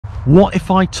What if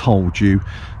I told you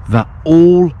that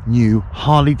all new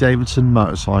Harley Davidson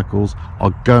motorcycles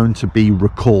are going to be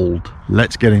recalled?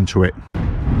 Let's get into it.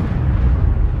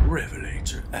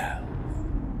 RevelatorAlf.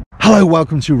 Hello,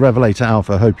 welcome to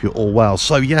RevelatorAlf. I hope you're all well.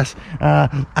 So yes,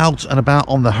 out and about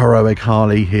on the heroic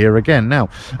Harley here again. Now,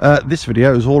 this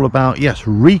video is all about, yes,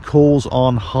 recalls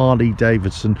on Harley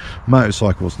Davidson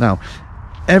motorcycles. Now,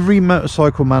 every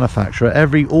motorcycle manufacturer,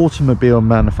 every automobile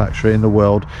manufacturer in the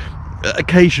world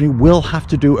occasionally will have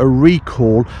to do a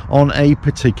recall on a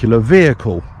particular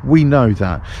vehicle. We know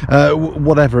that,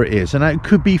 whatever it is, and it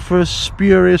could be for a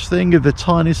spurious thing, the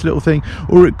tiniest little thing,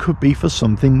 or it could be for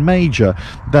something major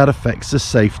that affects the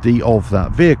safety of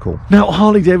that vehicle. Now,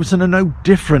 Harley Davidson are no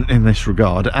different in this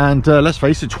regard, and let's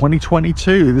face it,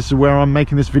 2022, this is where I'm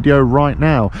making this video right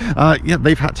now. Yeah,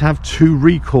 they've had to have 2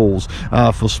 recalls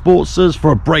for Sportsters,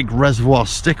 for a brake reservoir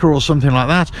sticker or something like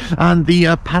that, and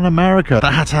the Pan America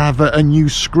that had to have a new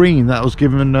screen that was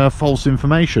given false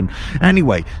information.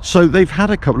 Anyway, so they've had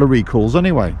a couple of recalls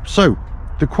anyway. So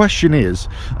the question is,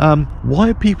 why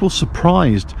are people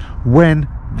surprised when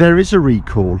there is a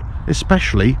recall,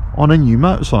 especially on a new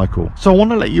motorcycle? So I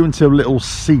want to let you into a little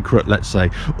secret, let's say,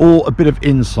 or a bit of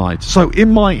insight. So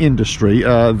in my industry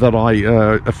that I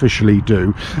officially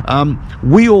do,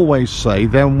 we always say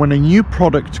then when a new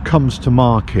product comes to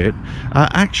market,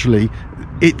 actually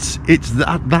it's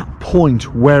at that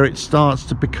point where it starts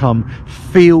to become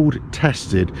field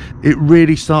tested. It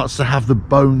really starts to have the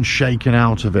bones shaken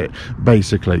out of it,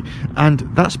 basically, and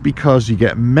that's because you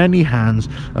get many hands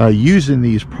using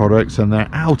these products, and they're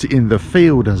out in the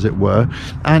field, as it were,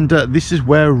 and this is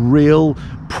where real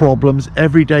problems,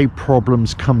 everyday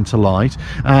problems, come to light.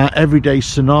 Everyday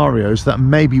scenarios that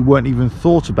maybe weren't even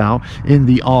thought about in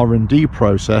the R&D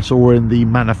process or in the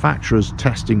manufacturer's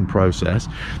testing process.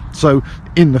 So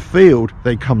in the field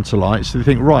they come to light, so they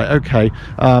think, right, okay,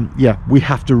 yeah, we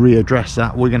have to readdress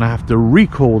that. We're going to have to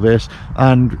recall this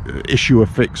and issue a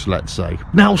fix, let's say.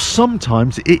 Now,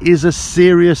 sometimes it is a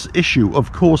serious issue,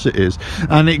 of course it is,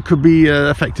 and it could be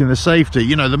affecting the safety.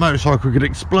 You know, the motorcycle could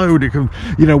explode. It could,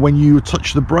 you know, when you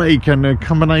touch the brake, and a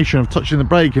combination of touching the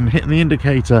brake and hitting the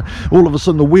indicator, all of a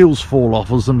sudden the wheels fall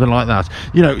off or something like that.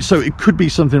 You know, so it could be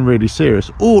something really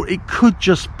serious, or it could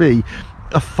just be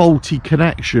a faulty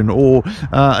connection, or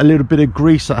a little bit of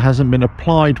grease that hasn't been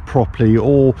applied properly,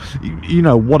 or, you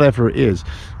know, whatever it is.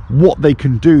 What they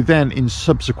can do then in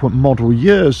subsequent model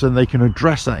years, and they can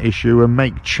address that issue and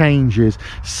make changes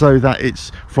so that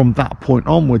it's, from that point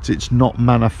onwards, it's not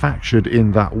manufactured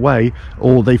in that way,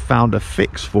 or they found a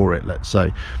fix for it, let's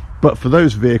say. But for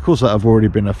those vehicles that have already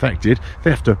been affected, they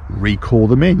have to recall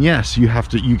them in. Yes, you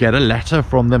get a letter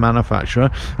from the manufacturer,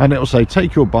 and it will say,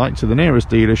 take your bike to the nearest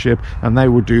dealership and they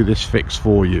will do this fix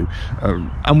for you.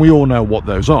 And we all know what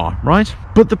those are, right?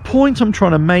 But the point I'm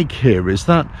trying to make here is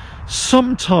that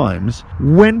sometimes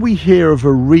when we hear of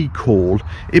a recall,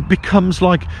 it becomes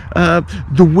like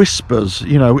the whispers,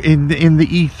 you know, in the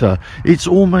ether. It's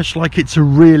almost like it's a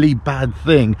really bad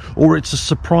thing, or it's a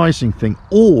surprising thing,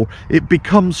 or it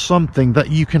becomes something that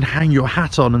you can hang your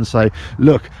hat on and say,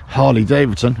 look, Harley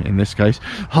Davidson, in this case,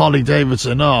 Harley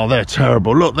Davidson, oh, they're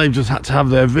terrible. Look, they've just had to have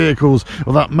their vehicles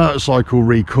or that motorcycle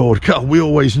recalled. God, we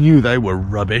always knew they were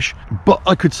rubbish. But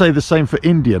I could say the same for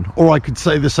Indian, or I could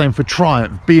say the same for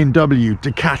Triumph, BMW,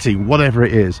 Ducati, whatever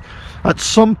it is. At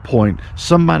some point,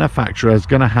 some manufacturer is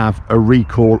going to have a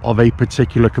recall of a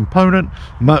particular component,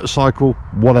 motorcycle,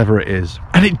 whatever it is.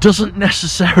 And it doesn't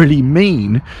necessarily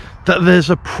mean that there's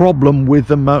a problem with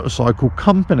the motorcycle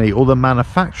company or the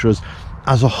manufacturers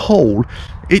as a whole.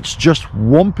 It's just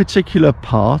one particular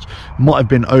part might have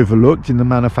been overlooked in the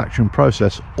manufacturing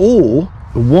process, or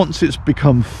once it's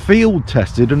become field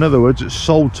tested, in other words, it's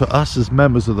sold to us as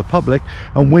members of the public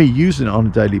and we're using it on a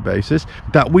daily basis,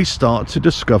 that we start to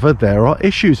discover there are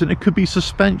issues. And it could be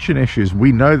suspension issues.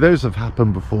 We know those have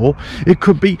happened before. It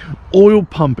could be oil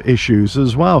pump issues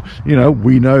as well. You know,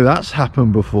 we know that's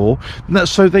happened before.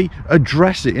 So they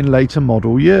address it in later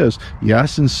model years.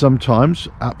 Yes, and sometimes,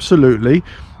 absolutely,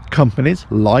 companies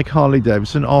like Harley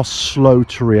Davidson are slow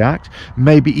to react,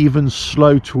 maybe even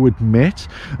slow to admit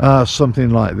something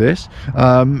like this,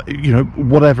 you know,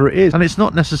 whatever it is. And it's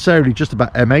not necessarily just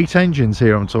about M8 engines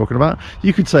here I'm talking about.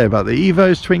 You could say about the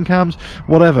Evos, twin cams,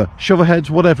 whatever, shovel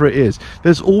heads, whatever it is.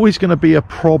 There's always going to be a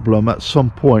problem at some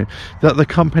point that the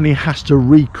company has to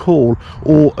recall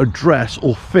or address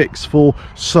or fix for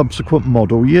subsequent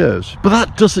model years. But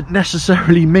that doesn't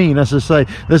necessarily mean, as I say,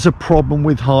 there's a problem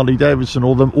with Harley Davidson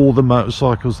or the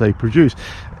motorcycles they produce.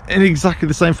 And exactly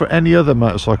the same for any other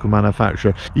motorcycle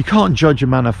manufacturer. You can't judge a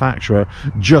manufacturer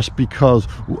just because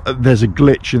there's a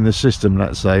glitch in the system,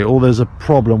 let's say, or there's a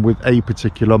problem with a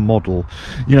particular model.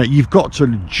 You know, you've got to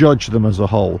judge them as a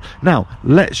whole. Now,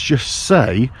 let's just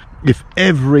say if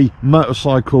every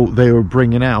motorcycle they were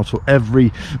bringing out, or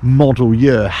every model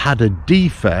year, had a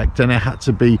defect and it had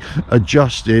to be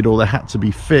adjusted, or they had to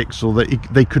be fixed, or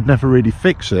they could never really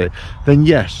fix it, then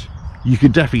yes, you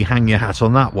could definitely hang your hat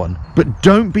on that one. But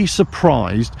don't be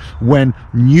surprised when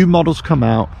new models come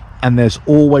out and there's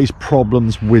always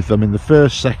problems with them in the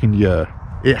first, second year.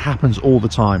 It happens all the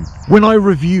time. When I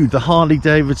reviewed the Harley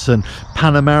Davidson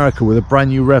Pan America with a brand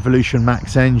new Revolution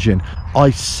Max engine, I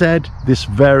said this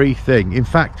very thing. In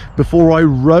fact, before I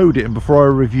rode it and before I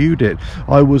reviewed it,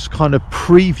 I was kind of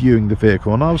previewing the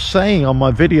vehicle, and I was saying on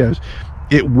my videos,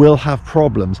 it will have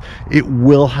problems, it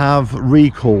will have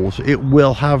recalls, it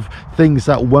will have things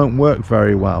that won't work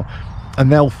very well,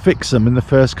 and they'll fix them in the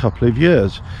first couple of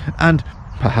years. And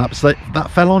perhaps that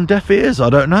fell on deaf ears, I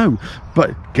don't know.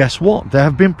 But guess what? There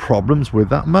have been problems with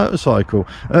that motorcycle,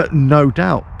 no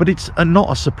doubt. But it's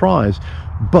not a surprise.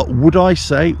 But would I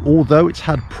say, although it's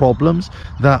had problems,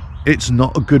 that it's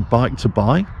not a good bike to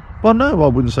buy? Well, no, I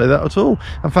wouldn't say that at all.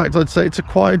 In fact, I'd say it's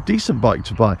quite a decent bike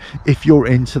to buy if you're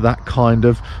into that kind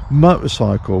of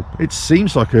motorcycle. It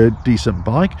seems like a decent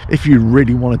bike if you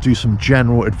really want to do some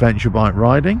general adventure bike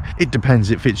riding. It depends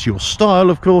if it's your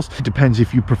style, of course. It depends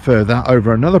if you prefer that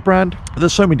over another brand.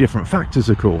 There's so many different factors,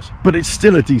 of course. But it's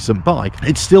still a decent bike.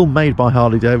 It's still made by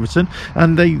Harley Davidson,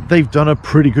 and they've done a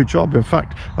pretty good job. In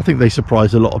fact, I think they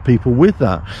surprised a lot of people with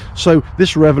that. So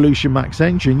this Revolution Max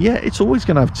engine, yeah, it's always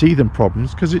going to have teething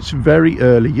problems because it's very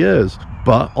early years,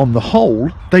 but on the whole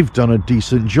they've done a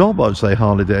decent job, I'd say,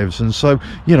 Harley Davidson. So,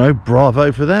 you know,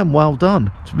 bravo for them, well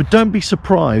done. But don't be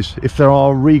surprised if there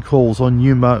are recalls on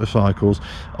new motorcycles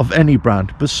of any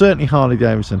brand, but certainly Harley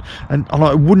Davidson. And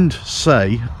I wouldn't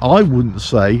say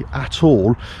at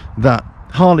all that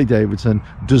Harley Davidson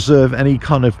deserve any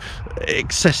kind of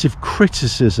excessive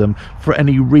criticism for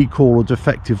any recall or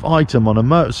defective item on a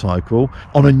motorcycle,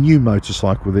 on a new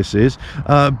motorcycle this is,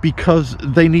 because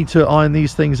they need to iron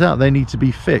these things out, they need to be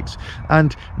fixed.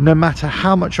 And no matter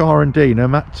how much R&D, no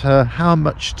matter how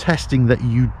much testing that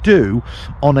you do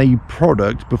on a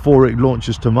product before it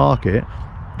launches to market,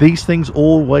 these things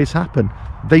always happen.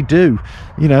 They do.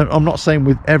 You know, I'm not saying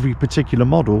with every particular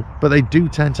model, but they do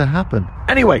tend to happen.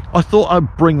 Anyway, I thought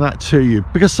I'd bring that to you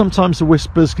because sometimes the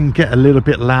whispers can get a little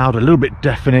bit loud, a little bit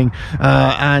deafening,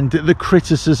 and the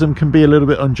criticism can be a little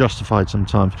bit unjustified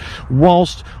sometimes.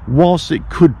 Whilst it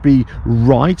could be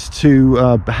right to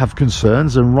have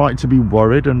concerns and right to be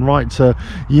worried and right to,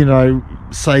 you know,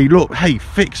 say, look, hey,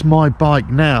 fix my bike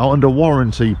now under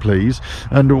warranty, please,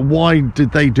 and why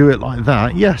did they do it like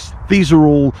that? Yes, these are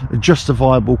all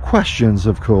justifiable questions,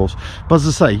 of course, but as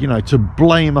I say, you know, to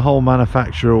blame a whole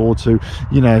manufacturer or to,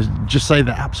 you know, just say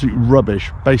they're absolute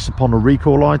rubbish based upon a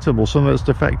recall item or something that's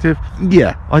defective,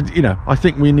 yeah, I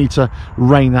think we need to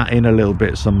rein that in a little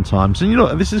bit sometimes. And you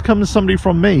know, this is coming to somebody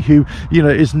from me who, you know,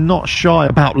 is not shy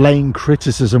about laying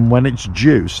criticism when it's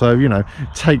due, so, you know,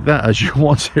 take that as you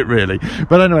want it, really.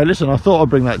 But anyway, listen, I thought I'd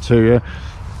bring that to you.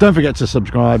 Don't forget to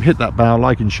subscribe, hit that bell,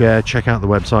 like and share. Check out the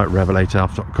website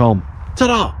RevelatorAlf.com.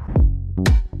 Ta-da!